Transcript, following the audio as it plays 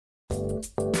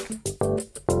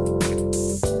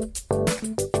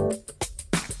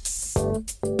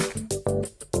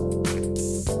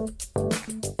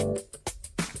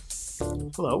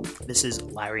This is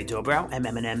Larry Dobrow,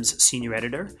 MM&M's senior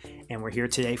editor, and we're here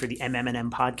today for the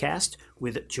MM&M podcast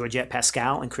with Georgette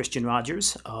Pascale and Christian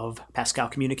Rodgers of Pascale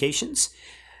Communications.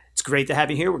 It's great to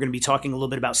have you here. We're going to be talking a little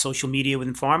bit about social media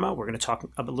within pharma. We're going to talk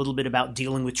a little bit about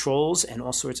dealing with trolls and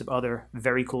all sorts of other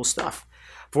very cool stuff.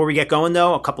 Before we get going,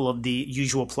 though, a couple of the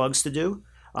usual plugs to do.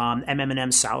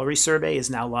 MM&M's salary survey is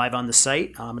now live on the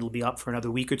site. It'll be up for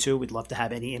another week or two. We'd love to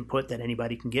have any input that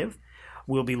anybody can give.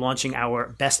 We'll be launching our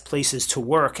Best Places to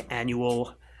Work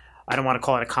annual, I don't want to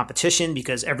call it a competition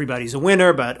because everybody's a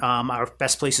winner, but our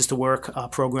Best Places to Work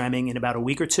programming in about a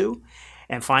week or two.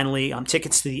 And finally,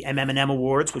 tickets to the MM&M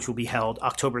Awards, which will be held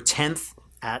October 10th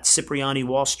at Cipriani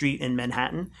Wall Street in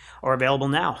Manhattan, are available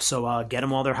now. So get them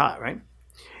while they're hot, right?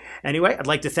 Anyway, I'd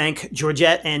like to thank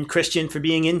Georgette and Christian for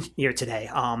being in here today.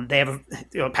 They have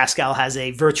Pascale has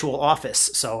a virtual office,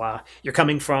 so you're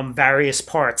coming from various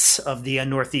parts of the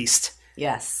Northeast.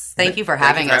 Yes. Thank you for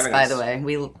having us, by the way.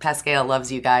 Pascale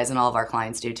loves you guys, and all of our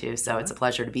clients do too, so it's a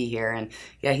pleasure to be here. And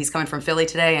yeah, he's coming from Philly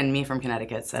today and me from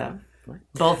Connecticut, so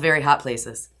both very hot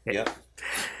places. Yeah.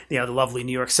 The lovely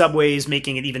New York subways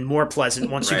making it even more pleasant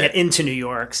once you get into New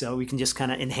York, so we can just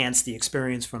kind of enhance the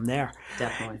experience from there.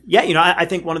 Definitely. Yeah, I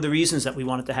think one of the reasons that we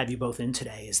wanted to have you both in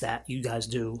today is that you guys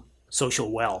do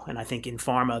social well, and I think in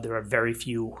pharma there are very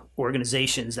few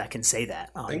organizations that can say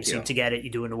that. You seem to get it. You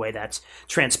do it in a way that's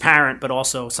transparent, but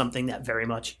also something that very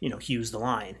much hews the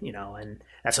line. And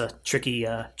that's a tricky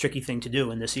thing to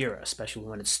do in this era, especially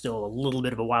when it's still a little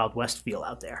bit of a Wild West feel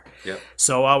out there. Yep.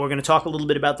 So we're going to talk a little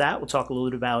bit about that. We'll talk a little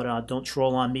bit about Don't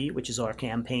Troll on Me, which is our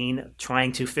campaign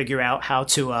trying to figure out how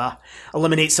to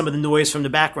eliminate some of the noise from the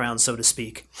background, so to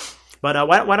speak. But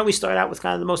why don't we start out with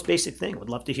kind of the most basic thing? Would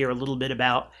love to hear a little bit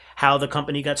about how the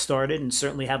company got started and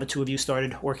certainly how the two of you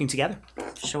started working together.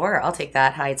 Sure, I'll take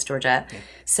that. Hi, it's Georgette. Okay.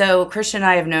 So Christian and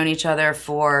I have known each other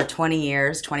for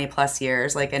 20 plus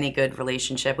years, like any good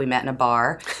relationship. We met in a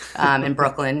bar in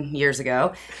Brooklyn years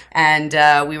ago.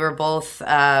 And we were both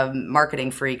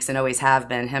marketing freaks and always have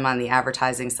been, him on the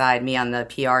advertising side, me on the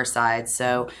PR side.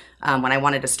 So when I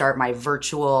wanted to start my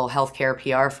virtual healthcare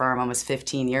PR firm almost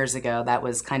 15 years ago, that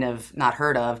was kind of not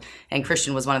heard of. And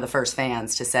Christian was one of the first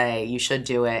fans to say, you should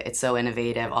do it. It's so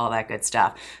innovative, all that good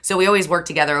stuff. So we always worked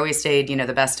together, always stayed,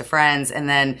 the best of friends. And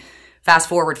then fast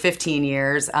forward 15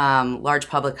 years, large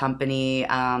public company,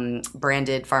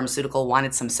 branded pharmaceutical,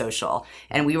 wanted some social.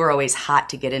 And we were always hot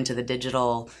to get into the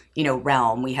digital,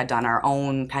 realm. We had done our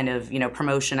own kind of,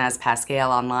 promotion as Pascale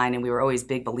online, and we were always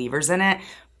big believers in it.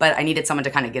 But I needed someone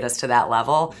to kind of get us to that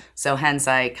level. So hence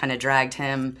I kind of dragged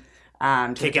him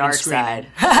to the dark side,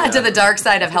 to the dark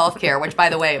side of healthcare, which, by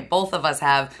the way, both of us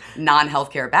have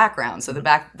non-healthcare backgrounds. So the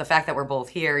fact that we're both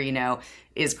here,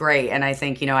 is great. And I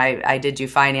think, I did do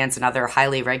finance and other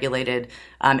highly regulated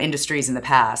industries in the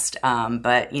past.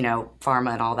 But,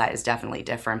 pharma and all that is definitely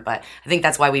different. But I think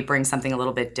that's why we bring something a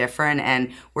little bit different.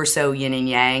 And we're so yin and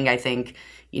yang. I think,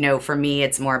 for me,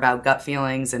 it's more about gut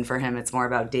feelings, and for him, it's more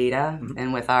about data. Mm-hmm.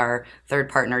 And with our third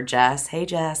partner, Jess, hey,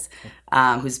 Jess,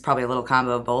 who's probably a little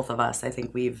combo of both of us, I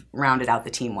think we've rounded out the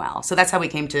team well. So that's how we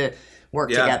came to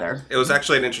work together. It was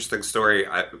actually an interesting story.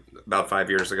 About 5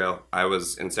 years ago, I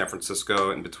was in San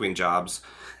Francisco in between jobs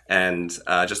and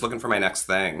just looking for my next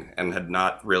thing, and had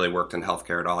not really worked in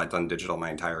healthcare at all. I'd done digital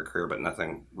my entire career, but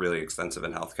nothing really extensive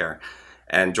in healthcare.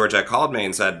 And Georgette called me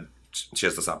and said, she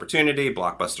has this opportunity,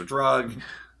 blockbuster drug,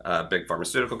 big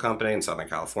pharmaceutical company in Southern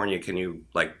California. Can you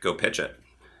go pitch it?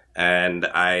 And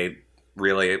I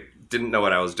really didn't know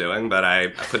what I was doing, but I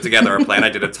put together a plan. I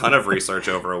did a ton of research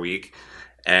over a week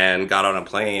and got on a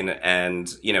plane. And,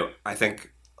 I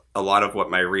think a lot of what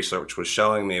my research was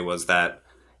showing me was that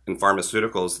in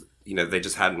pharmaceuticals, they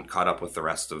just hadn't caught up with the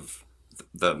rest of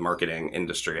the marketing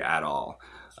industry at all.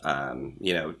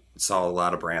 Saw a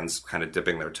lot of brands kind of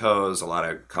dipping their toes, a lot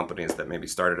of companies that maybe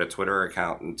started a Twitter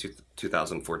account in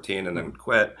 2014 and then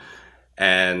quit.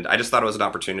 And I just thought it was an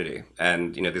opportunity.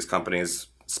 And, these companies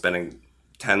spending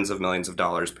tens of millions of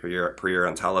dollars per year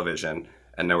on television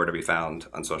and nowhere to be found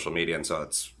on social media. And so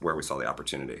that's where we saw the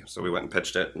opportunity. So we went and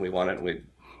pitched it, and we won it, and we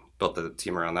built the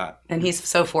team around that. And he's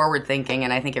so forward thinking,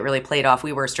 and I think it really played off.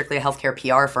 We were strictly a healthcare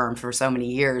PR firm for so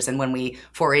many years, and when we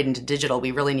forayed into digital,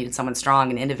 we really needed someone strong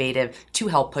and innovative to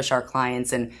help push our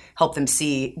clients and help them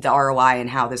see the ROI and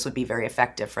how this would be very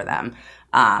effective for them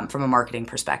from a marketing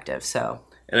perspective. So,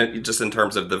 and just in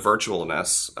terms of the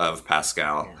virtualness of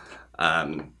Pascale,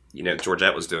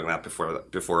 Georgette was doing that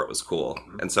before it was cool,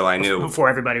 and so I knew before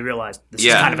everybody realized this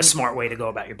is kind of a smart way to go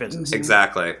about your business.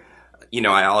 Exactly.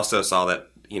 I also saw that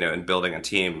in building a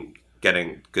team,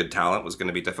 getting good talent was going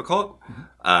to be difficult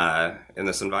in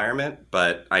this environment,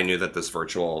 but I knew that this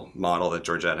virtual model that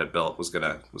Georgette had built was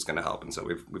gonna help, and so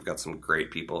we've got some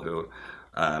great people who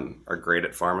are great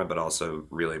at pharma, but also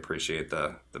really appreciate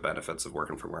the benefits of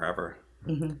working from wherever.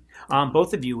 Mm-hmm.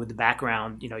 Both of you with the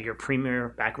background, your premier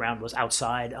background was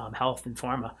outside health and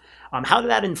pharma. How did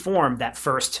that inform that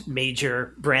first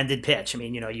major branded pitch? I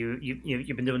mean,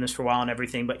 you've been doing this for a while and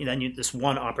everything, but then this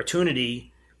one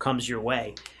opportunity comes your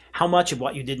way. How much of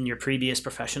what you did in your previous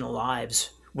professional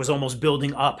lives was almost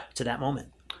building up to that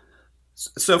moment?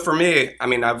 So for me, I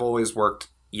mean, I've always worked,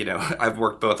 I've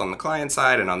worked both on the client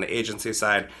side and on the agency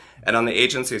side. And on the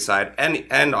agency side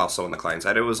and also on the client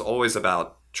side, it was always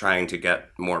about trying to get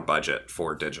more budget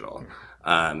for digital.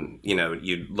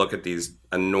 You look at these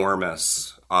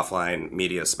enormous offline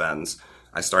media spends.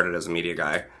 I started as a media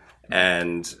guy,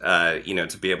 and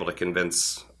to be able to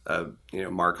convince a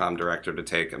Marcom director to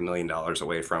take $1 million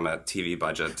away from a TV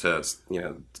budget to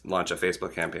launch a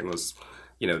Facebook campaign was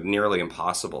nearly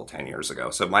impossible 10 years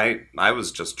ago. So I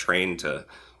was just trained to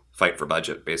fight for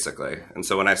budget, basically. And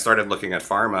so when I started looking at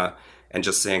pharma and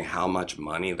just seeing how much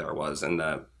money there was in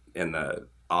the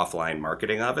offline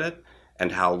marketing of it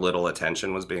and how little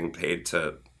attention was being paid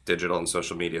to digital and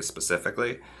social media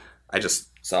specifically, I just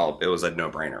saw it was a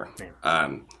no-brainer. Yeah.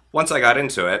 Once I got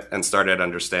into it and started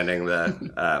understanding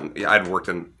that, I'd worked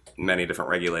in many different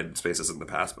regulated spaces in the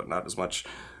past, but not as much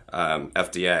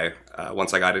FDA.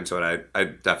 Once I got into it, I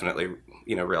definitely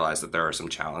realized that there are some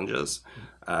challenges.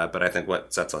 But I think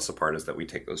what sets us apart is that we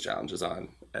take those challenges on.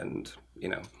 And,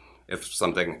 if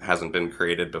something hasn't been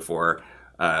created before,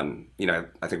 I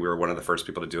think we were one of the first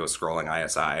people to do a scrolling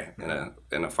ISI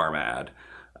in a pharma ad.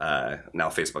 Now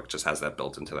Facebook just has that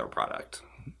built into their product.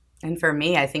 And for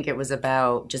me, I think it was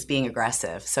about just being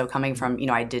aggressive. So coming from,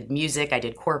 I did music, I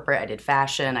did corporate, I did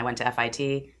fashion, I went to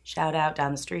FIT, shout out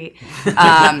down the street. And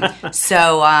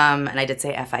I did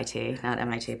say FIT, not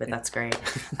MIT, but that's great.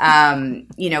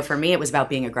 For me, it was about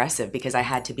being aggressive because I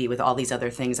had to be with all these other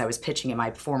things I was pitching in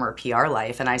my former PR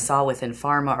life. And I saw within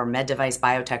pharma or med device,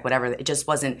 biotech, whatever, it just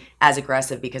wasn't as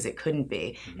aggressive because it couldn't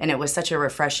be. And it was such a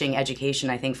refreshing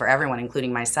education, I think, for everyone,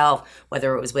 including myself,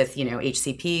 whether it was with,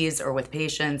 HCPs or with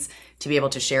patients, to be able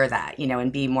to share that,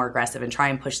 and be more aggressive and try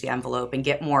and push the envelope and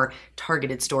get more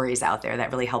targeted stories out there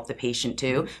that really help the patient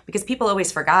too. Because people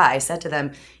always forgot. I said to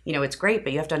them, it's great,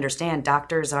 but you have to understand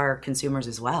doctors are consumers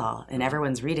as well. And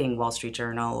everyone's reading Wall Street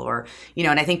Journal or,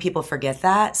 and I think people forget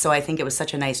that. So I think it was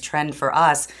such a nice trend for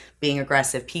us being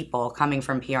aggressive people coming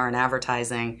from PR and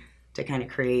advertising to kind of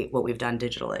create what we've done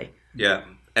digitally. Yeah.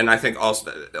 And I think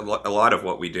also a lot of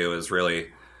what we do is really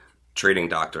treating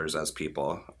doctors as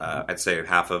people. I'd say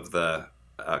half of the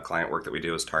client work that we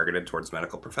do is targeted towards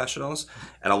medical professionals.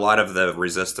 And a lot of the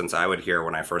resistance I would hear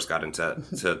when I first got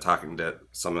into talking to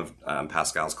some of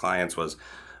Pascale's clients was,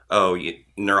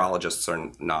 neurologists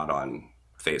are not on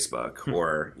Facebook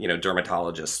or,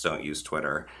 dermatologists don't use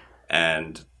Twitter.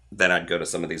 And then I'd go to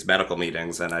some of these medical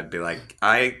meetings and I'd be like,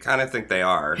 I kind of think they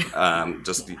are.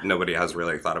 Just nobody has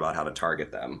really thought about how to target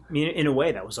them. I mean, in a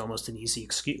way, that was almost an easy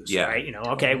excuse, right?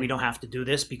 Okay, we don't have to do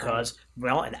this because,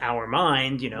 well, in our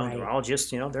mind,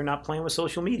 neurologists, they're not playing with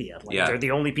social media. They're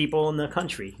the only people in the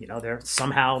country.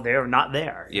 They're not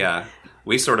there. Yeah.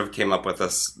 We sort of came up with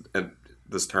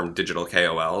this term digital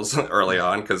KOLs early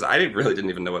on because I really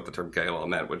didn't even know what the term KOL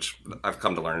meant, which I've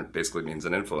come to learn basically means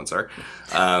an influencer.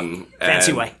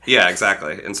 Fancy way. Yeah,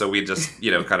 exactly. And so we just,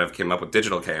 kind of came up with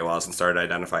digital KOLs and started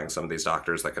identifying some of these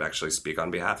doctors that could actually speak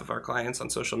on behalf of our clients on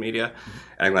social media. Mm-hmm.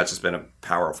 I think that's just been a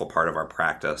powerful part of our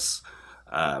practice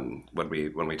when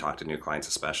we talk to new clients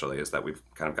especially, is that we've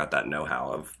kind of got that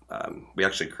know-how of, we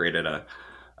actually created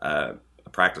a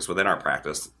practice within our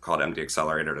practice called MD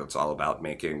Accelerator that's all about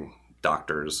making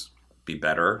doctors be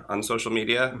better on social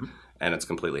media, and it's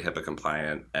completely HIPAA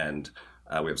compliant. And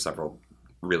we have several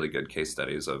really good case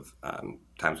studies of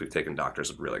times we've taken doctors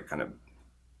and really kind of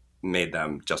made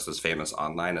them just as famous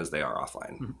online as they are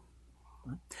offline.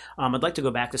 I'd like to go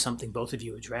back to something both of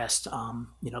you addressed.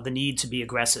 The need to be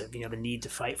aggressive. The need to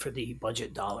fight for the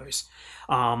budget dollars.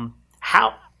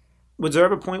 How was there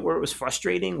ever a point where it was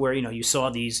frustrating, where you saw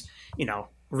these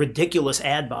ridiculous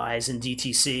ad buys in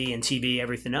DTC and TV,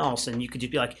 everything else, and you could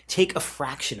just be like, take a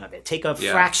fraction of it,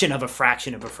 fraction of a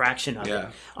fraction of a fraction of it.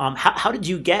 How did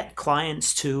you get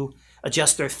clients to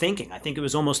adjust their thinking? I think it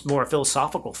was almost more a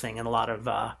philosophical thing in a lot of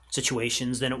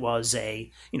situations than it was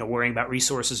worrying about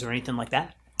resources or anything like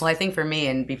that. Well, I think for me,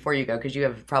 and before you go, because you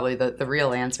have probably the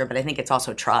real answer, but I think it's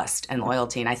also trust and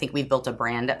loyalty. And I think we've built a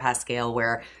brand at Pascale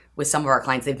where with some of our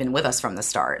clients, they've been with us from the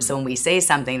start. So when we say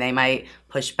something, they might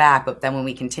push back, but then when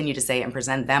we continue to say it and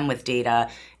present them with data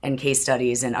and case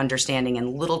studies and understanding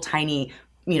and little tiny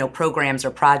programs or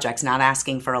projects, not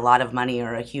asking for a lot of money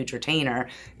or a huge retainer,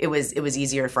 it was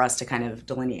easier for us to kind of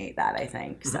delineate that, I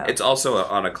think. So it's also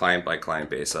on a client by client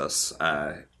basis.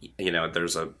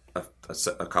 There's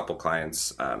a couple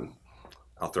clients.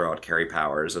 I'll throw out Carrie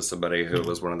Powers as somebody who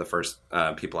was one of the first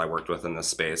people I worked with in this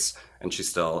space, and she's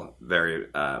still very,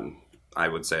 I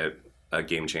would say, a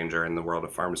game changer in the world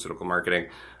of pharmaceutical marketing.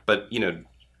 But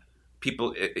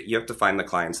people, you have to find the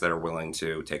clients that are willing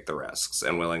to take the risks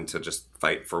and willing to just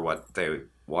fight for what they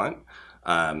want.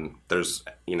 There's,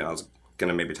 I was going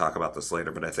to maybe talk about this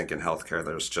later, but I think in healthcare,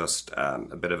 there's just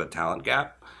a bit of a talent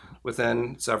gap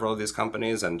within several of these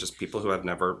companies, and just people who have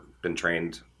never been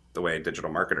trained the way a digital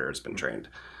marketer has been trained.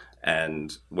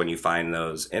 And when you find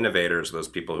those innovators, those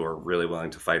people who are really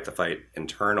willing to fight the fight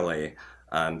internally,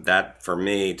 that for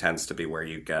me tends to be where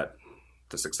you get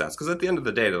the success. Because at the end of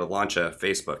the day, to launch a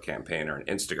Facebook campaign or an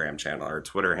Instagram channel or a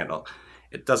Twitter handle,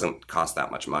 it doesn't cost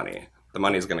that much money. The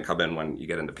money is going to come in when you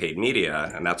get into paid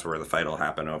media, and that's where the fight will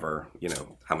happen over,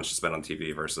 how much to spend on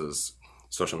TV versus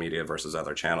social media versus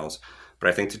other channels. But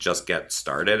I think to just get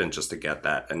started and just to get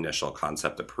that initial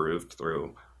concept approved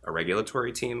through a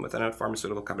regulatory team within a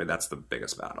pharmaceutical company, that's the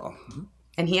biggest battle. Mm-hmm.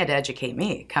 And he had to educate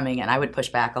me coming in. I would push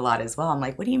back a lot as well. I'm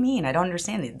like, what do you mean? I don't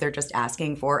understand. They're just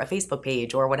asking for a Facebook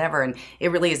page or whatever. And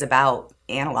it really is about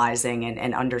analyzing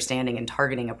and understanding and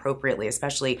targeting appropriately,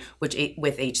 especially with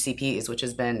HCPs, which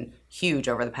has been huge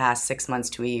over the past 6 months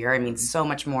to a year. I mean, so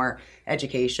much more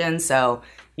education. So,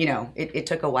 it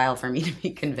took a while for me to be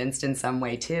convinced in some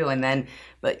way too. And then,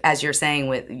 but as you're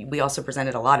saying, we also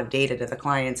presented a lot of data to the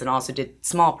clients and also did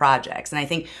small projects. And I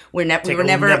think we were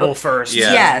never first.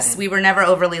 Yeah. Yes, we were never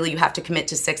overly, you have to commit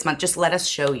to 6 months. Just let us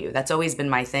show you. That's always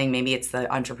been my thing. Maybe it's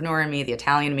the entrepreneur in me, the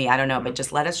Italian in me, I don't know, but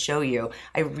just let us show you.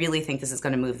 I really think this is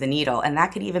going to move the needle. And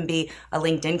that could even be a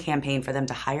LinkedIn campaign for them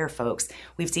to hire folks.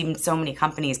 We've seen so many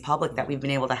companies public that we've been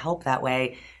able to help that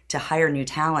way to hire new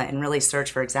talent and really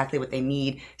search for exactly what they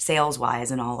need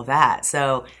sales-wise and all of that.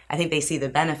 So I think they see the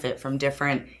benefit from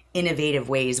different innovative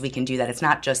ways we can do that. It's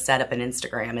not just set up an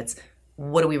Instagram. It's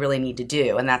what do we really need to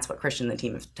do? And that's what Christian and the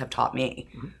team have taught me,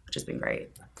 which has been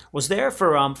great. Was there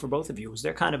for both of you, was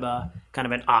there kind of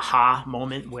an aha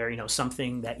moment where,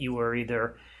 something that you were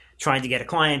either trying to get a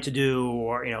client to do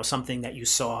or, something that you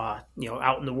saw,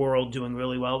 out in the world doing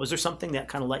really well? Was there something that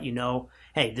kind of let you know,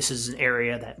 hey, this is an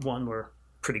area that one, we're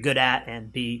pretty good at,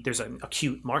 and B, there's an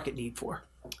acute market need for?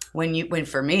 When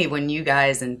you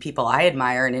guys and people I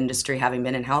admire in industry, having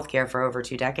been in healthcare for over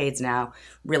 2 decades now,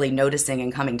 really noticing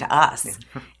and coming to us.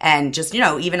 And just,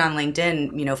 even on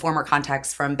LinkedIn, former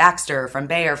contacts from Baxter, from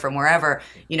Bayer, from wherever,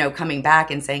 coming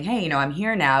back and saying, hey, I'm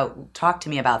here now, talk to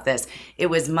me about this. It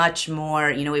was much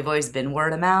more, we've always been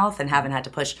word of mouth and haven't had to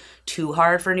push too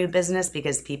hard for new business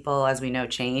because people, as we know,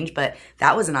 change. But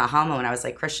that was an aha moment. I was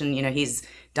like, Christian, he's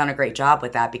done a great job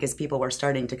with that because people were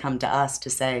starting to come to us to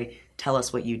say, tell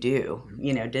us what you do,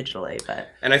 digitally.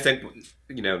 And I think,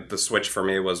 the switch for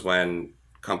me was when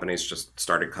companies just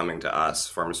started coming to us,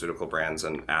 pharmaceutical brands,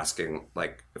 and asking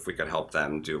like if we could help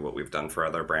them do what we've done for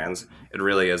other brands. It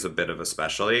really is a bit of a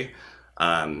specialty.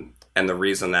 And the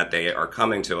reason that they are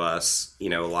coming to us,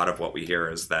 a lot of what we hear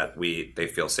is that they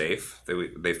feel safe.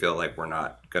 They feel like we're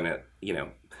not going to,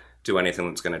 do anything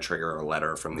that's going to trigger a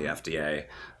letter from the FDA.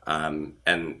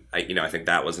 And I think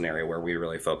that was an area where we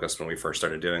really focused when we first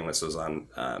started doing this, was on,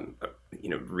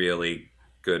 really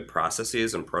good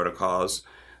processes and protocols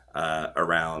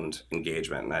around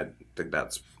engagement. And I think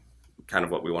that's kind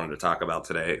of what we wanted to talk about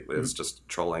today, is just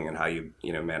trolling and how you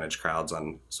manage crowds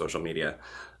on social media.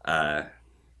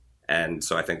 And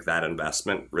so I think that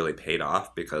investment really paid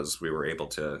off because we were able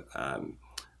to,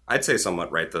 I'd say,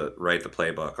 somewhat write the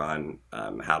playbook on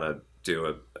how to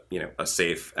do a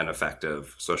safe and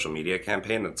effective social media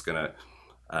campaign that's going to,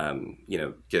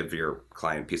 give your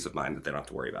client peace of mind that they don't have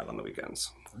to worry about on the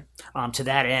weekends. To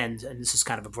that end, and this is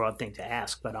kind of a broad thing to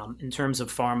ask, but in terms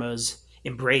of pharma's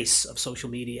embrace of social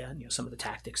media and some of the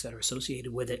tactics that are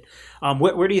associated with it,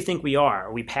 where do you think we are?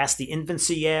 Are we past the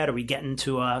infancy yet? Are we getting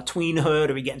to tweenhood?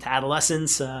 Are we getting to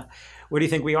adolescence? Where do you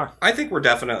think we are? I think we're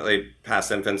definitely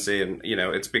past infancy, and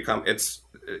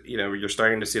you're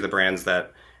starting to see the brands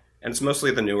that, and it's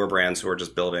mostly the newer brands who are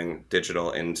just building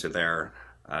digital into their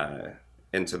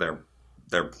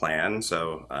plan.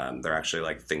 So they're actually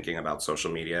like thinking about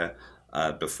social media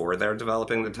before they're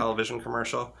developing the television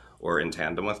commercial, or in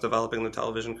tandem with developing the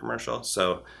television commercial.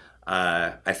 So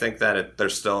I think that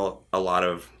there's still a lot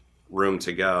of room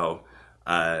to go.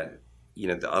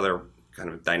 The other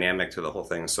kind of dynamic to the whole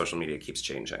thing is social media keeps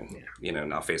changing.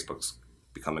 Now Facebook's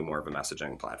becoming more of a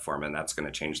messaging platform, and that's going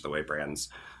to change the way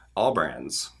all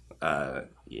brands,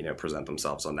 present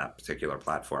themselves on that particular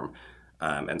platform.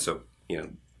 And so,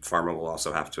 pharma will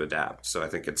also have to adapt. So I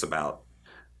think it's about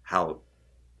how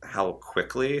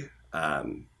quickly,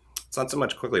 it's not so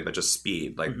much quickly, but just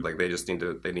speed. Like they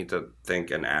need to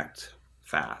think and act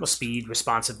fast. Well, speed,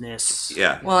 responsiveness.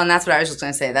 Yeah. Well, and that's what I was just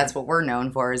going to say. That's what we're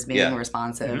known for, is being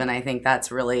responsive. Mm-hmm. And I think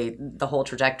that's really the whole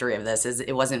trajectory of this. Is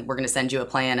it wasn't, we're going to send you a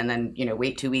plan and then,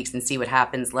 wait 2 weeks and see what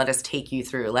happens. Let us take you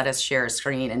through. Let us share a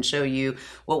screen and show you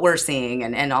what we're seeing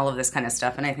and all of this kind of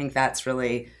stuff. And I think that's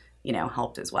really,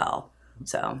 helped as well.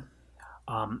 So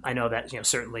I know that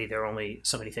certainly there are only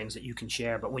so many things that you can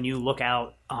share, but when you look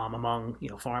out among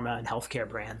pharma and healthcare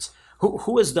brands,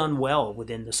 who has done well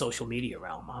within the social media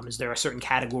realm? Is there a certain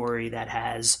category that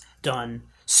has done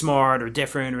smart or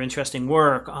different or interesting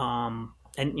work? And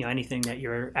anything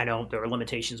that I know there are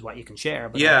limitations what you can share.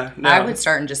 But I would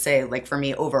start and just say, like, for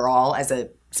me overall as a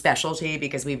specialty,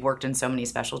 because we've worked in so many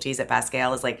specialties at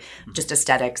Pascale, is like just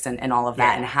aesthetics and all of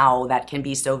that, and how that can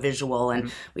be so visual.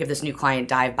 And we have this new client,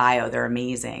 Dive Bio. They're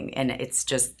amazing, and it's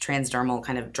just transdermal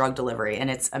kind of drug delivery, and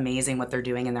it's amazing what they're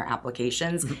doing in their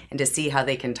applications, and to see how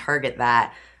they can target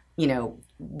that,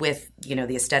 with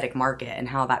the aesthetic market and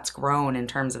how that's grown in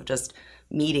terms of just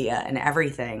media and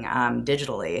everything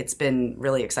digitally. It's been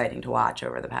really exciting to watch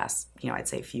over the past, I'd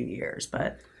say few years.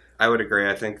 But I would agree.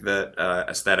 I think that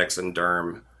aesthetics and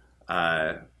derm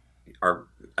are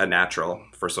a natural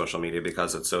for social media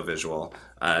because it's so visual.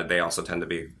 They also tend to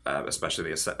be,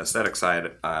 especially the aesthetic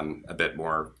side, a bit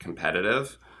more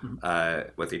competitive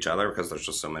with each other because there's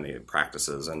just so many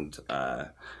practices and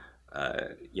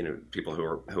people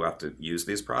who have to use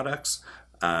these products.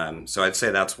 So I'd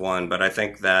say that's one, but I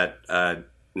think that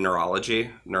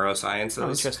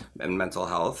neurosciences, and mental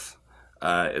health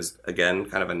is, again,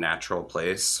 kind of a natural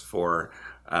place for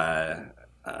a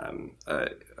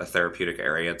therapeutic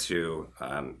area to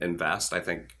invest. I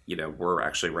think, we're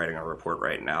actually writing a report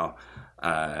right now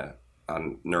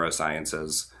on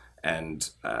neurosciences and,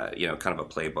 kind of a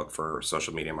playbook for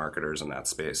social media marketers in that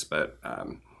space. But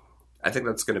I think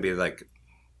that's going to be like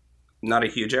not a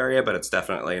huge area, but it's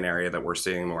definitely an area that we're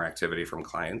seeing more activity from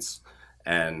clients.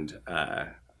 And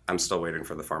I'm still waiting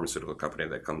for the pharmaceutical company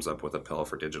that comes up with a pill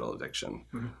for digital addiction.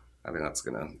 I mean, that's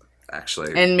going to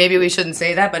actually... And maybe we shouldn't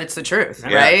say that, but it's the truth,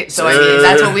 right? So I mean,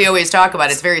 that's what we always talk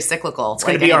about. It's very cyclical. It's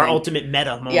going to be our ultimate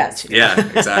meta moment. Yes. Yeah,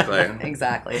 exactly.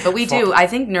 Exactly. But we do, I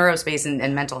think neurospace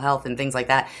and mental health and things like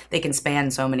that, they can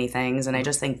span so many things. And I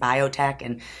just think biotech,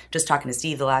 and just talking to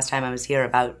Steve the last time I was here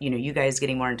about, you guys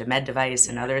getting more into med device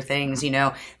and other things,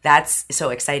 that's so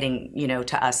exciting,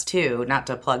 to us too. Not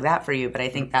to plug that for you, but I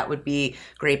think that would be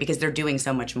great because they're doing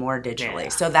so much more digitally. Yeah.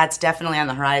 So that's definitely on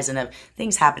the horizon of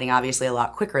things happening obviously a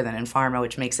lot quicker than in pharma,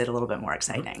 which makes it a little bit more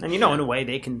exciting. And in a way,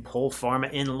 they can pull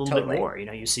pharma in a little bit more.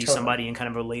 You see somebody in kind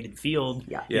of a related field,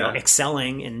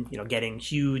 excelling and getting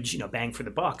huge, bang for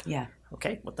the buck. Yeah.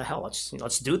 Okay, what the hell?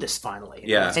 Let's do this finally.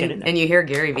 Yeah. And you hear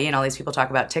Gary Vee and all these people talk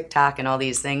about TikTok and all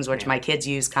these things, which my kids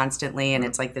use constantly, and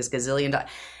it's like this gazillion.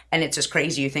 And it's just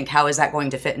crazy. You think, how is that going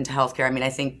to fit into healthcare? I mean, I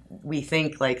think we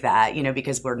think like that,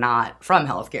 because we're not from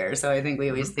healthcare. So I think we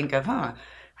always think of,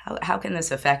 how can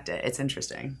this affect it? It's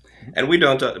interesting. And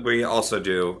we also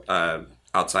do,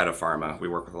 outside of pharma, we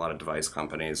work with a lot of device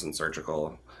companies and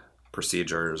surgical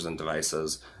procedures and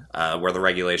devices where the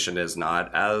regulation is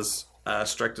not as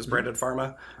strict as branded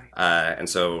pharma. And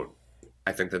so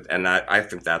I think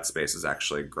that space is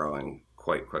actually growing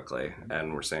quite quickly.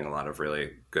 And we're seeing a lot of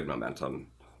really good momentum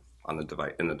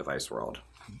in the device world.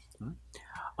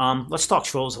 Let's talk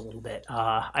trolls a little bit.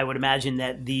 I would imagine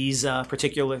that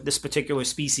this particular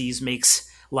species makes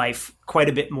life quite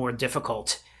a bit more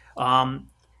difficult.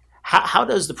 How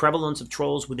does the prevalence of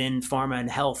trolls within pharma and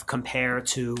health compare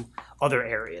to other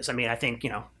areas? I mean, I think,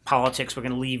 politics we're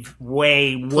going to leave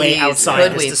way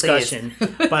outside this discussion.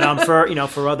 But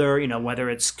for other, whether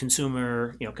it's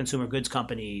consumer goods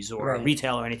companies or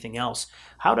retail or anything else,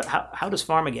 how does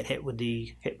pharma get hit with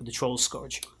the troll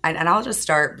scourge? And I'll just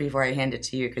start before I hand it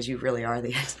to you, because you really are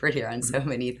the expert here on so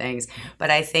many things. But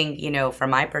I think,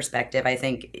 from my perspective, I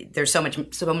think there's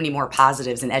so many more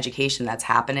positives in education that's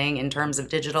happening in terms of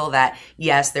digital, that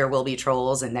yes, there will be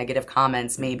trolls and negative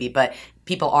comments maybe, but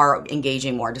people are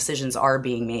engaging more, decisions are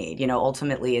being made.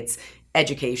 Ultimately it's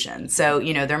education. So,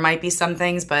 there might be some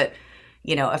things, but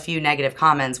a few negative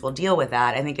comments will deal with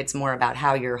that. I think it's more about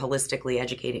how you're holistically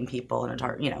educating people in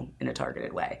a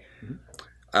targeted way.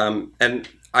 And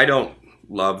I don't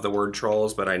love the word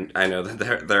trolls, but I know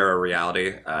that they're a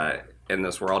reality in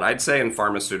this world. I'd say in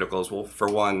pharmaceuticals, well, for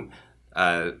one,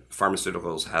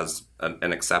 pharmaceuticals has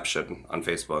an exception on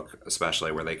Facebook,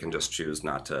 especially where they can just choose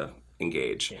not to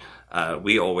engage.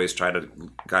 We always try to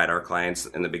guide our clients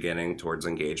in the beginning towards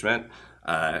engagement.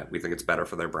 We think it's better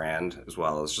for their brand as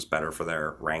well as just better for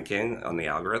their ranking on the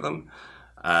algorithm.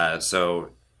 So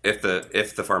if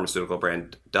the pharmaceutical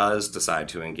brand does decide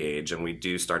to engage and we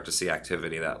do start to see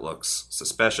activity that looks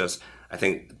suspicious, I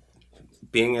think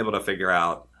being able to figure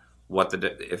out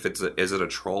is it a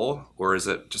troll or is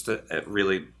it just a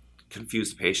really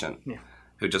confused patient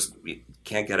who just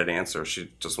can't get an answer.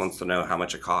 She just wants to know how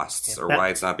much it costs or why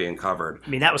it's not being covered. I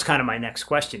mean, that was kind of my next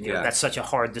question. You know, that's such a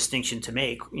hard distinction to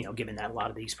make, given that a lot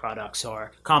of these products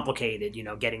are complicated,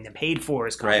 getting them paid for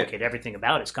is complicated. Right. Everything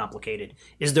about it's complicated.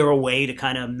 Is there a way to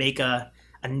kind of make a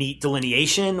neat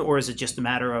delineation, or is it just a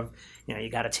matter of, you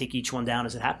got to take each one down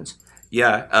as it happens?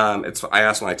 Yeah. I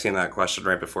asked my team that question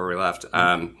right before we left.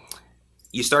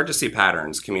 You start to see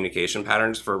patterns, communication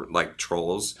patterns for like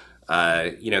trolls.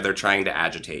 They're trying to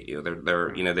agitate you.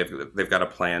 They've got a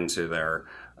plan to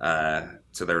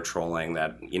their trolling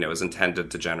that is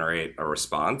intended to generate a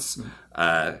response.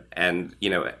 And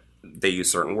they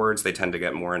use certain words. They tend to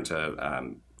get more into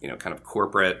kind of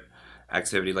corporate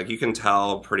activity. Like you can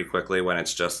tell pretty quickly when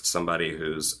it's just somebody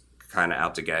who's kind of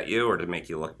out to get you or to make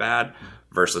you look bad,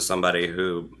 versus somebody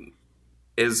who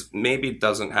maybe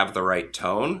doesn't have the right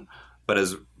tone, but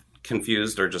is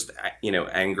confused or just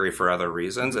angry for other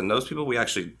reasons. And those people we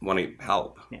actually want to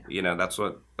help.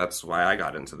 That's why I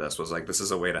got into this, was like, this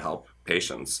is a way to help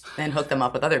patients and hook them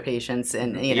up with other patients,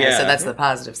 and so that's the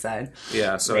positive side.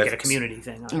 So make it a community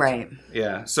thing, right?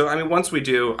 So I mean, once we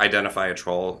do identify a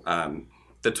troll,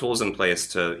 the tools in place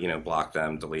to block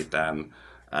them, delete them,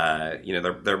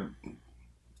 they're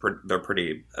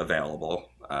pretty available.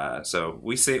 So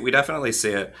we definitely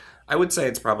see it. I would say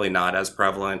it's probably not as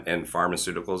prevalent in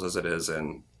pharmaceuticals as it is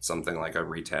in something like a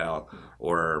retail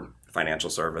or financial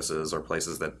services or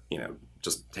places that,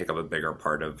 just take up a bigger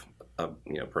part of a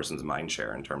person's mind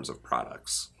share in terms of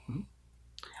products.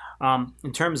 Mm-hmm.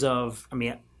 In terms of,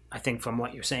 I think from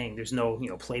what you're saying, there's no,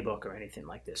 playbook or anything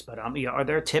like this, but are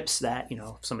there tips that,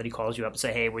 if somebody calls you up and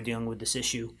say, hey, we're dealing with this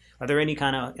issue, are there any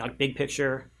kind of like big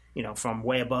picture, from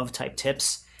way above type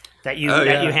tips that you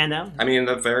hand out? I mean,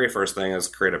 the very first thing is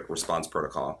create a response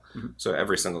protocol. Mm-hmm. So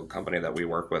every single company that we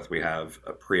work with, we have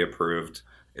a pre-approved.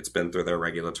 It's been through their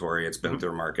regulatory. It's been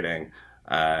through marketing.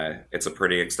 It's a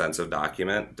pretty extensive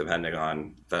document, depending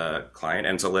on the client,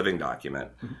 and it's a living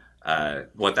document. Mm-hmm.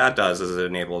 What that does is it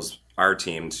enables our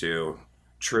team to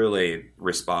truly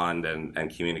respond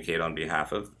and communicate on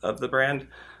behalf of the brand,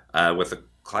 with the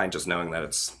client just knowing that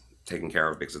it's taken care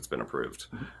of because it's been approved.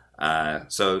 Mm-hmm.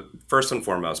 So first and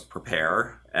foremost,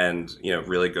 prepare and,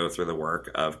 really go through the work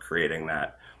of creating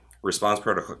that response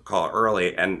protocol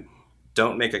early, and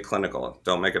don't make it clinical.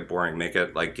 Don't make it boring. Make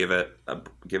it like, give it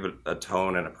a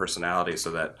tone and a personality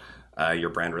so that, your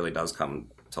brand really does come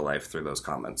to life through those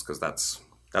comments. 'Cause that's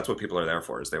what people are there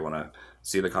for, is they want to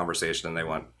see the conversation and they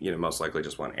want, most likely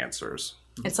just want answers.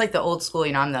 It's like the old school,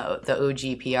 I'm the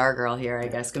OG PR girl here, I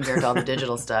guess, compared to all the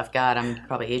digital stuff. God, I'm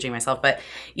probably aging myself. But,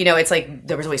 it's like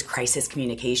there was always crisis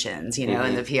communications, mm-hmm.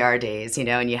 in the PR days,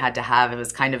 and you had to have, it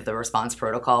was kind of the response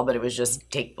protocol, but it was just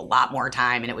take a lot more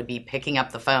time, and it would be picking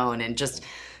up the phone and just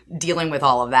dealing with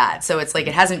all of that. So it's like,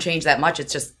 it hasn't changed that much.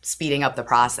 It's just speeding up the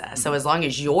process. Mm-hmm. So as long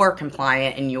as you're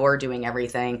compliant and you're doing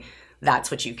everything,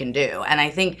 that's what you can do. And I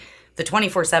think the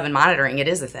 24/7 monitoring, it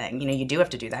is a thing. You do have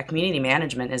to do that. Community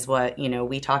management is what,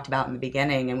 we talked about in the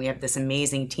beginning, and we have this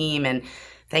amazing team, and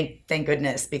thank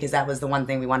goodness, because that was the one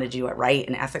thing we wanted to do it right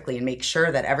and ethically and make sure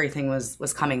that everything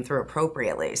was coming through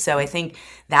appropriately. So I think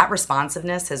that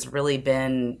responsiveness has really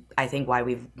been, I think, why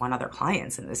we've won other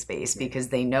clients in this space, because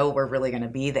they know we're really going to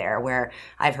be there. Where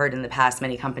I've heard in the past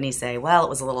many companies say, well, it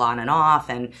was a little on and off,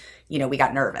 and we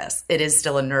got nervous. It is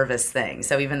still a nervous thing.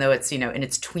 So even though it's, in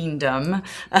its tweendom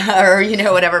or,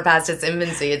 whatever past its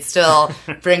infancy, it still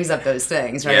brings up those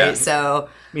things, right? Yeah. So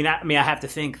I have to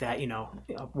think that,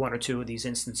 one or two of these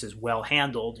instances well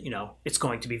handled, it's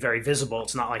going to be very visible.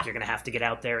 It's not like you're going to have to get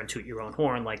out there and toot your own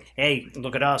horn like, hey,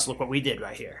 look at us, look what we did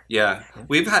right here. Yeah.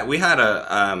 We had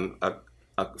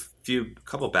a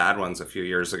couple bad ones a few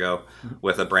years ago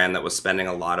with a brand that was spending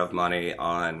a lot of money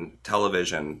on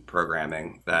television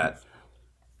programming that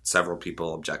several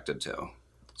people objected to.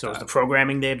 So it was the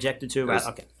programming they objected to?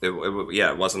 Okay.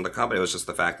 It wasn't the company. It was just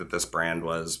the fact that this brand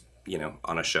was,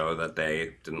 on a show that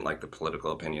they didn't like the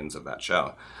political opinions of that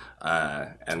show.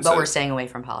 But we're staying away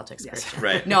from politics, Christian.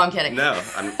 Right. No, I'm kidding. No.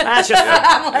 That's just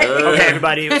okay,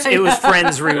 everybody. It was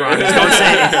Friends reruns. Don't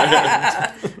say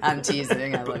anything. I'm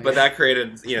teasing. I love it. But that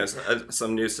created,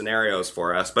 some new scenarios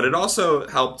for us. But it also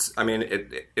helped. I mean,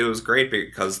 it was great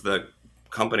because the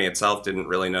company itself didn't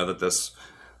really know that this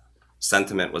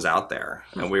sentiment was out there,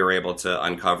 and we were able to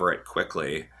uncover it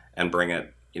quickly and bring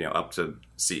it, up to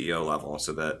CEO level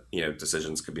so that,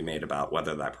 decisions could be made about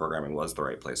whether that programming was the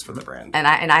right place for the brand. And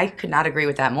I could not agree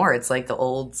with that more. It's like the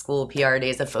old school PR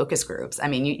days of focus groups. I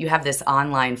mean, you have this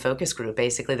online focus group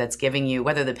basically that's giving you,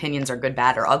 whether the opinions are good,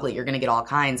 bad, or ugly, you're going to get all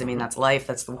kinds. I mean, that's life,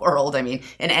 that's the world. I mean,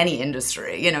 in any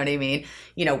industry, you know what I mean?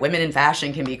 Women in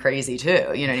fashion can be crazy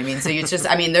too, you know what I mean? So it's just,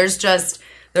 I mean, there's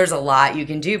a lot you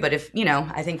can do, but if,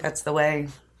 I think that's the way,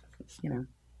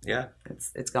 Yeah,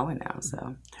 it's going now.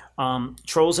 So,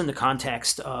 trolls in the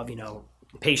context of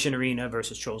patient arena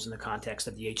versus trolls in the context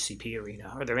of the HCP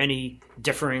arena. Are there any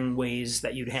differing ways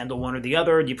that you'd handle one or the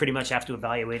other? Or do you pretty much have to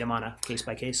evaluate them on a case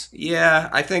by case? Yeah,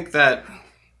 I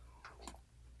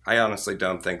honestly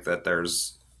don't think that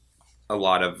there's a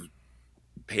lot of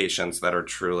patients that are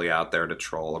truly out there to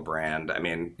troll a brand. I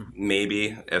mean,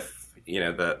 maybe if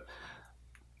that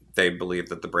they believed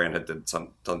that the brand had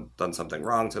done something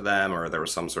wrong to them, or there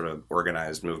was some sort of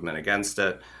organized movement against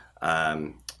it.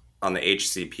 On the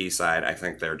HCP side, I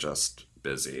think they're just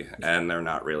busy and they're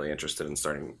not really interested in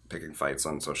picking fights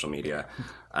on social media.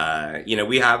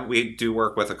 We do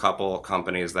work with a couple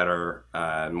companies that are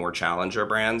more challenger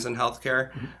brands in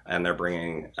healthcare, and they're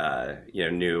bringing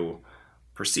new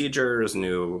procedures,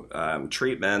 new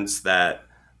treatments that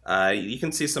you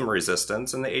can see some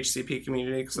resistance in the HCP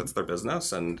community because it's their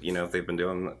business, and if they've been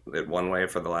doing it one way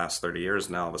for the last 30 years,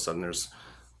 now all of a sudden there's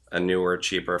a newer,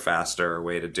 cheaper, faster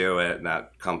way to do it, and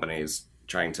that company's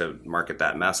trying to market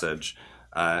that message.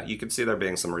 You can see there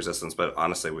being some resistance, but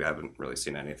honestly, we haven't really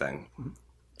seen anything.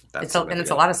 It's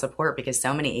a lot of support because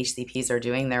so many HCPs are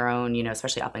doing their own,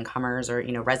 especially up and comers or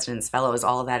residents, fellows.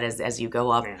 All of that as you go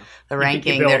up the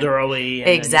ranking. You build early,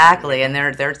 exactly, and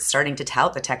they're starting to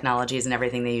tout the technologies and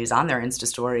everything they use on their Insta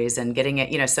stories and getting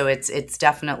it. So it's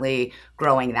definitely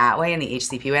growing that way in the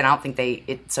HCP way. And I don't think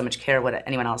they so much care what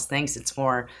anyone else thinks. It's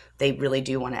more they really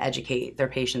do want to educate their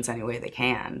patients any way they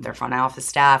can. Their front office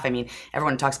staff. I mean,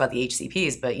 everyone talks about the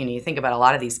HCPs, but you think about a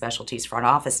lot of these specialties, front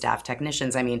office staff,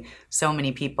 technicians. I mean, so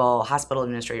many people, hospital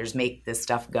administrators make this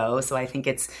stuff go. So I think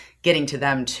it's getting to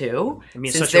them too,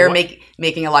 since they're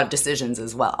making a lot of decisions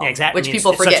as well. Yeah, exactly. Which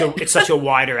people forget. It's such a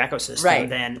wider ecosystem right.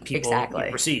 than people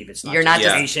perceive. It's not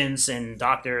just patients and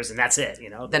doctors, and that's it.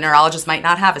 The neurologist might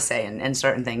not have a say in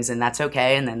certain things, and that's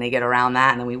okay. And then they get around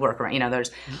that, and then we work around. There's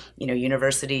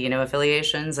university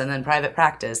affiliations, and then private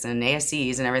practice and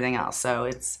ASCs and everything else. So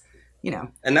it's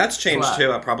and that's changed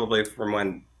too. Probably from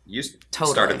when you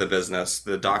started the business,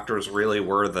 the doctors really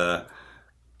were the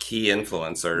key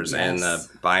influencers in the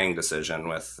buying decision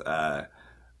with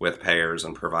payers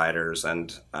and providers,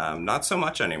 and not so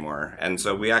much anymore. And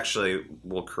so we actually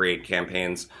will create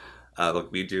campaigns.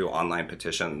 We do online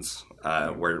petitions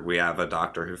where we have a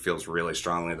doctor who feels really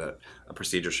strongly that a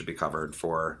procedure should be covered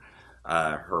for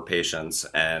her patients,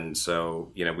 and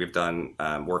so we've done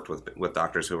worked with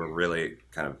doctors who are really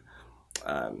kind of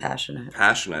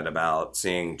passionate about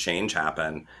seeing change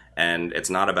happen. And it's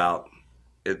not about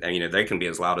they can be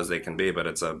as loud as they can be, but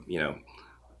it's an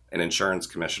insurance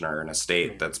commissioner in a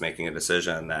state that's making a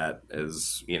decision that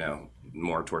is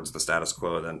more towards the status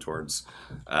quo than towards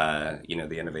the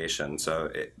innovation.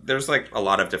 So there's a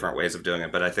lot of different ways of doing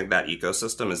it, but I think that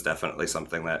ecosystem is definitely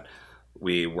something that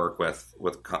we work with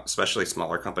especially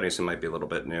smaller companies who might be a little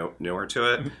bit newer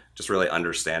to it, just really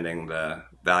understanding the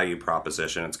value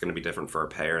proposition. It's going to be different for a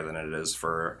payer than it is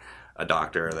for a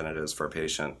doctor than it is for a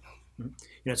patient.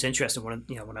 It's interesting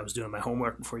when I was doing my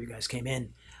homework before you guys came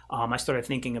in, I started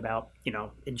thinking about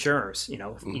insurers,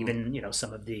 even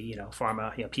some of the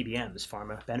pharma PBMs,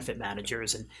 pharma benefit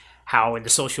managers, and how in the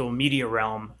social media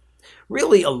realm,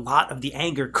 really a lot of the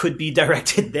anger could be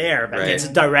directed there, but it's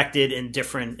directed in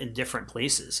different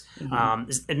places.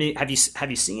 Have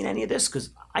you seen any of this? Because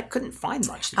I couldn't find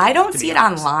much. I don't see it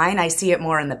online. I see it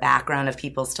more in the background of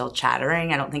people still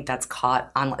chattering. I don't think that's caught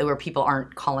on where people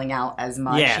aren't calling out as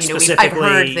much. Yeah, I've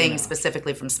heard things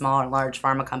specifically from small or large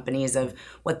pharma companies of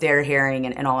what they're hearing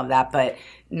and all of that, but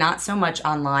not so much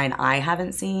online. I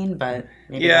haven't seen, but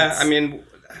maybe I mean,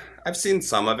 I've seen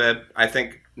some of it. I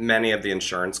think many of the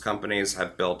insurance companies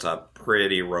have built up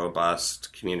pretty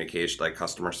robust communication, like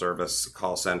customer service,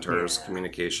 call centers,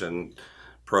 communication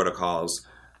protocols.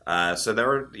 So there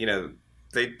were,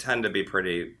 they tend to be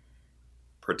pretty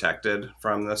protected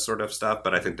from this sort of stuff,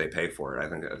 but I think they pay for it. I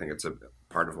think it's a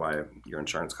part of why your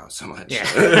insurance costs so much. Yeah.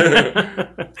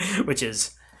 Which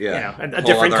is a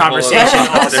different conversation.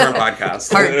 A different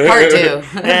podcast. Part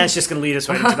two. And it's just going to lead us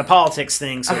right into the politics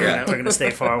thing, so we're going to stay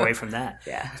far away from that.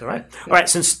 Yeah. It's all right. All right,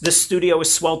 since this studio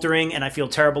is sweltering and I feel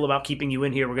terrible about keeping you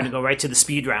in here, we're going to go right to the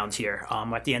speed rounds here.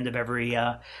 At the end of every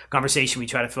conversation, we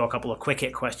try to throw a couple of quick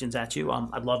hit questions at you.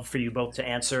 I'd love for you both to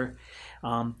answer,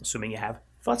 assuming you have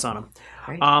thoughts on them.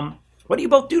 Great. What do you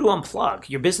both do to unplug?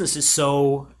 Your business is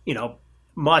so,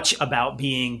 much about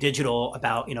being digital,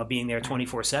 about, being there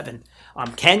 24/7.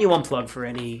 Can you unplug for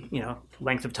any,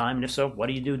 length of time? And if so, what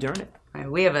do you do during it?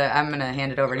 We have I'm going to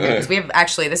hand it over to you because we have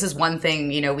actually, this is one thing,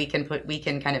 we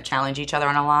can kind of challenge each other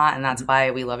on a lot, and that's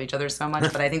why we love each other so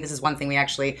much. But I think this is one thing we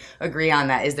actually agree on,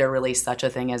 that is there really such a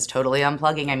thing as totally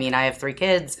unplugging? I mean, I have 3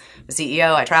 kids, the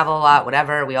CEO, I travel a lot,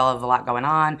 whatever. We all have a lot going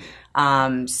on.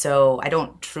 So I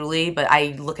don't truly, but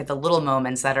I look at the little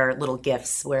moments that are little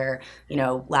gifts where,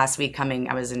 last week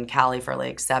I was in Cali for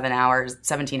like 17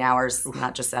 hours,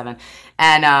 not just 7.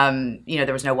 And,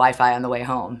 there was no Wi-Fi on the way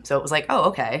home. So it was like, oh,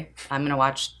 okay, I'm going to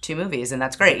watch 2 movies and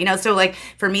that's great. So like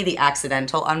for me, the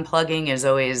accidental unplugging is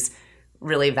always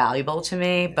really valuable to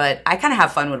me, but I kind of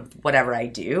have fun with whatever I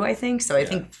do, I think. So I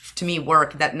think to me,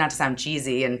 work, that not to sound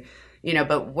cheesy and,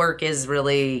 but work is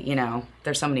really,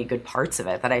 there's so many good parts of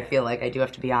it that I feel like I do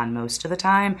have to be on most of the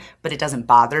time, but it doesn't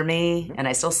bother me. And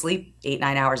I still sleep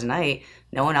 8-9 hours a night.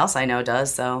 No one else I know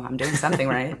does, so I'm doing something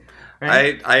right.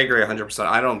 Right? I agree 100%.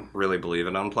 I don't really believe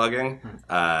in unplugging,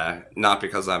 not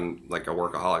because I'm like a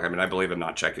workaholic. I mean, I believe in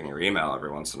not checking your email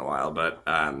every once in a while, but,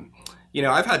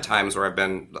 I've had times where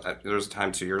there was a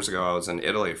time 2 years ago I was in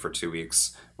Italy for 2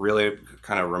 weeks, really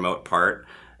kind of remote part,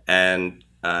 and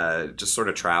just sort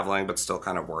of traveling, but still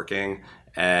kind of working.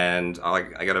 And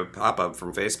I got a pop-up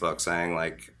from Facebook saying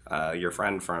like, your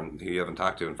friend who you haven't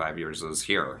talked to in 5 years is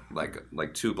here,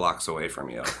 like 2 blocks away from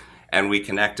you. And we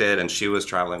connected, and she was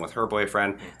traveling with her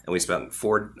boyfriend, and we spent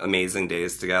 4 amazing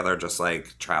days together, just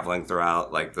like traveling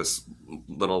throughout like this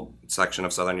little section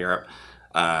of Southern Europe.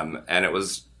 And it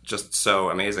was just so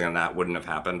amazing, and that wouldn't have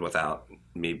happened without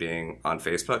me being on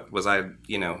Facebook. Was I,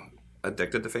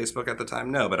 addicted to Facebook at the time?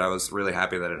 No, but I was really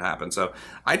happy that it happened. So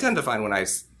I tend to find when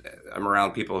I'm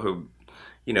around people who,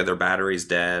 their battery's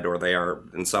dead or they are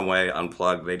in some way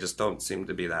unplugged, they just don't seem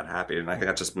to be that happy. And I think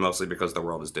that's just mostly because the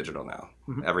world is digital now.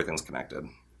 Mm-hmm. Everything's connected.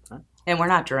 And we're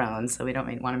not drones, so we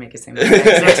don't want to make it seem like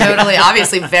we're totally,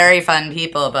 obviously very fun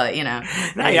people, but,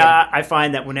 I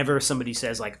find that whenever somebody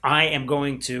says, like, I am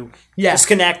going to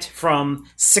disconnect from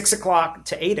 6 o'clock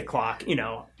to 8 o'clock,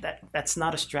 that's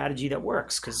not a strategy that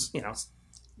works because,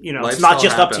 it's not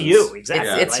just up to you.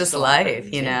 Exactly. It's just life,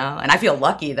 and I feel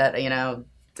lucky that,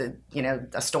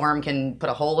 a storm can put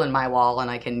a hole in my wall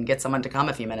and I can get someone to come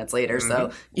a few minutes later. Mm-hmm.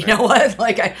 So you know what?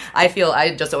 Like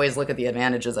I just always look at the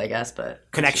advantages, I guess, but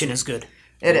connection is good.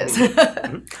 It is.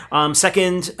 Mm-hmm.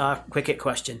 Second, quick hit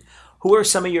question. Who are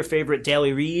some of your favorite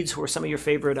daily reads? Who are some of your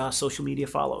favorite social media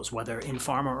follows, whether in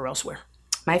pharma or elsewhere?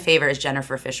 My favorite is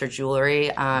Jennifer Fisher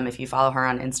Jewelry. If you follow her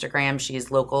on Instagram,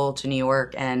 she's local to New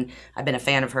York, and I've been a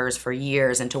fan of hers for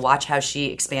years. And to watch how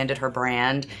she expanded her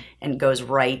brand and goes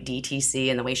right DTC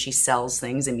and the way she sells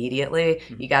things immediately,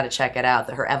 you got to check it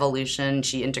out. Her evolution,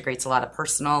 she integrates a lot of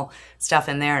personal stuff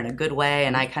in there in a good way.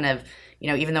 And I kind of,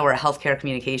 even though we're a healthcare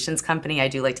communications company, I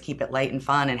do like to keep it light and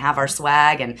fun and have our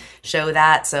swag and show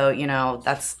that. So,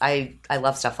 I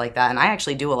love stuff like that. And I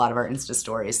actually do a lot of our Insta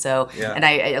stories. So, and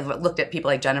I looked at people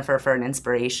like Jennifer for an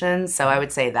inspiration. So I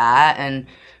would say that. And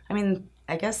I mean,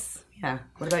 I guess, yeah.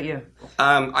 What about you?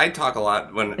 I talk a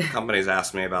lot when companies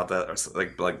ask me about that, or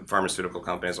like pharmaceutical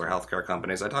companies or healthcare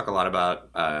companies. I talk a lot about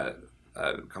a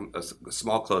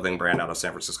small clothing brand out of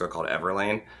San Francisco called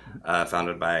Everlane,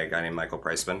 founded by a guy named Michael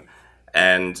Preisman.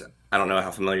 And I don't know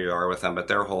how familiar you are with them, but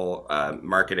their whole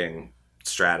marketing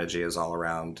strategy is all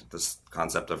around this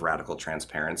concept of radical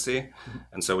transparency. Mm-hmm.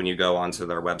 And so when you go onto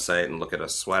their website and look at a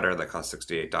sweater that costs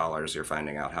 $68, you're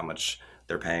finding out how much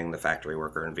they're paying the factory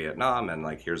worker in Vietnam. And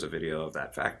like, here's a video of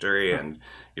that factory. And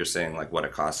you're seeing like what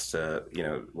it costs to,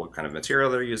 what kind of material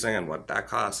they're using and what that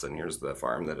costs. And here's the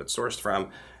farm that it's sourced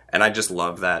from. And I just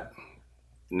love that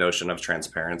notion of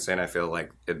transparency. And I feel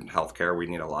like in healthcare, we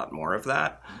need a lot more of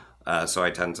that. So I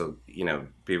tend to,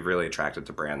 be really attracted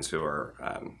to brands who are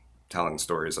telling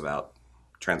stories about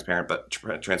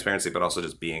transparency, but also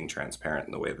just being transparent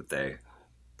in the way that they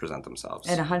present themselves.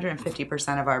 And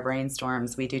 150% of our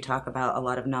brainstorms, we do talk about a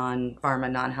lot of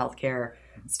non-pharma, non-healthcare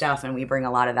stuff, and we bring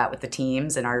a lot of that with the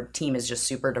teams, and our team is just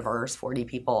super diverse, 40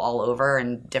 people all over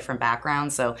and different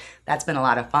backgrounds. So that's been a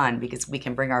lot of fun because we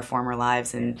can bring our former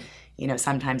lives and,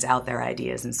 sometimes out there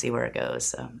ideas and see where it goes.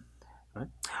 So. All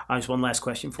right. Just one last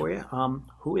question for you.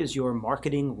 Who is your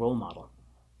marketing role model?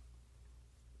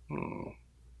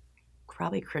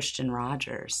 Probably Christian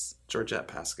Rodgers. Georgette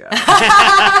Pascale.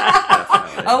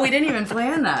 Oh, we didn't even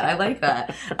plan that. I like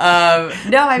that.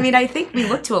 No, I mean, I think we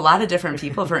look to a lot of different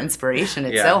people for inspiration.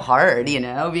 It's so hard,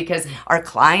 because our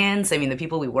clients, the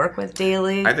people we work with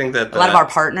daily. I think that a lot of our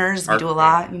partners, we do a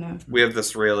lot, We have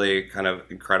this really kind of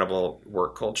incredible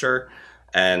work culture,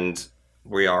 and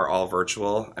we are all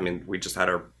virtual. We just had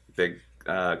our big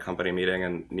company meeting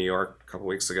in New York a couple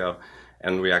weeks ago,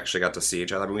 and we actually got to see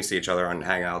each other. We see each other on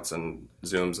Hangouts and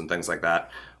Zooms and things like that.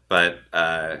 But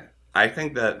I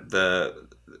think that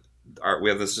we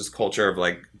have this just culture of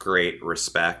like great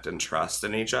respect and trust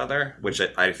in each other, which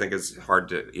I think is hard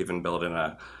to even build in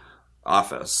a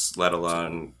office, let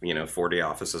alone 40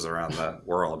 offices around the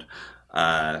world.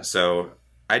 So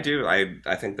I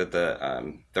think that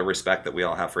the respect that we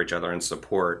all have for each other and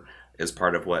support is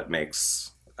part of what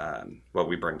makes what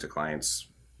we bring to clients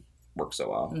work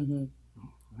so well. Mm-hmm.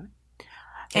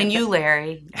 And you,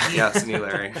 Larry. Yes, and you,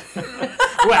 Larry.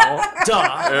 Well, duh.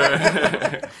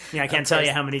 I can't tell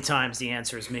you how many times the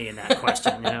answer is me in that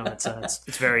question.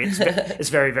 It's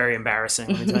very, very embarrassing.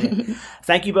 Let me tell you.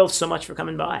 Thank you both so much for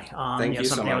coming by. Thank you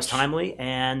so something much. that was timely,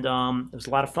 and it was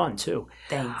a lot of fun too.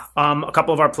 Thanks. A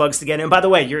couple of our plugs to get in. By the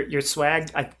way, your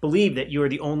swag. I believe that you are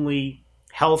the only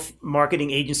health marketing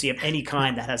agency of any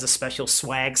kind that has a special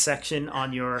swag section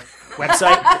on your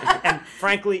website. And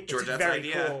frankly, it's Georgette's very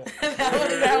idea. cool.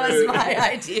 That was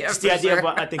my idea. It's the idea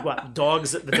of the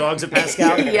dogs of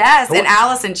Pascale. Yes, and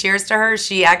Allison, cheers to her.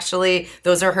 She actually,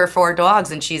 those are her 4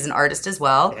 dogs, and she's an artist as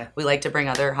well. Yeah. We like to bring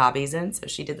other hobbies in, so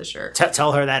she did the shirt.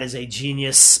 Tell her that is a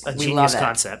genius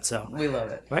concept. So we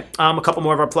love it. Right. A couple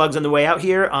more of our plugs on the way out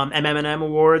here. MMM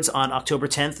Awards on October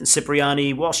 10th in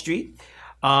Cipriani, Wall Street.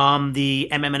 The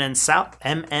MMM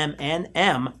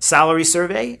salary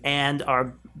survey and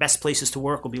our best places to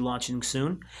work will be launching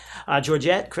soon.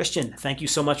 Georgette, Christian, thank you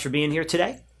so much for being here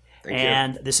today. Thank you.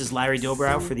 And this is Larry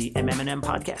Dobrow for the MMM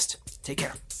podcast. Take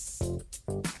care.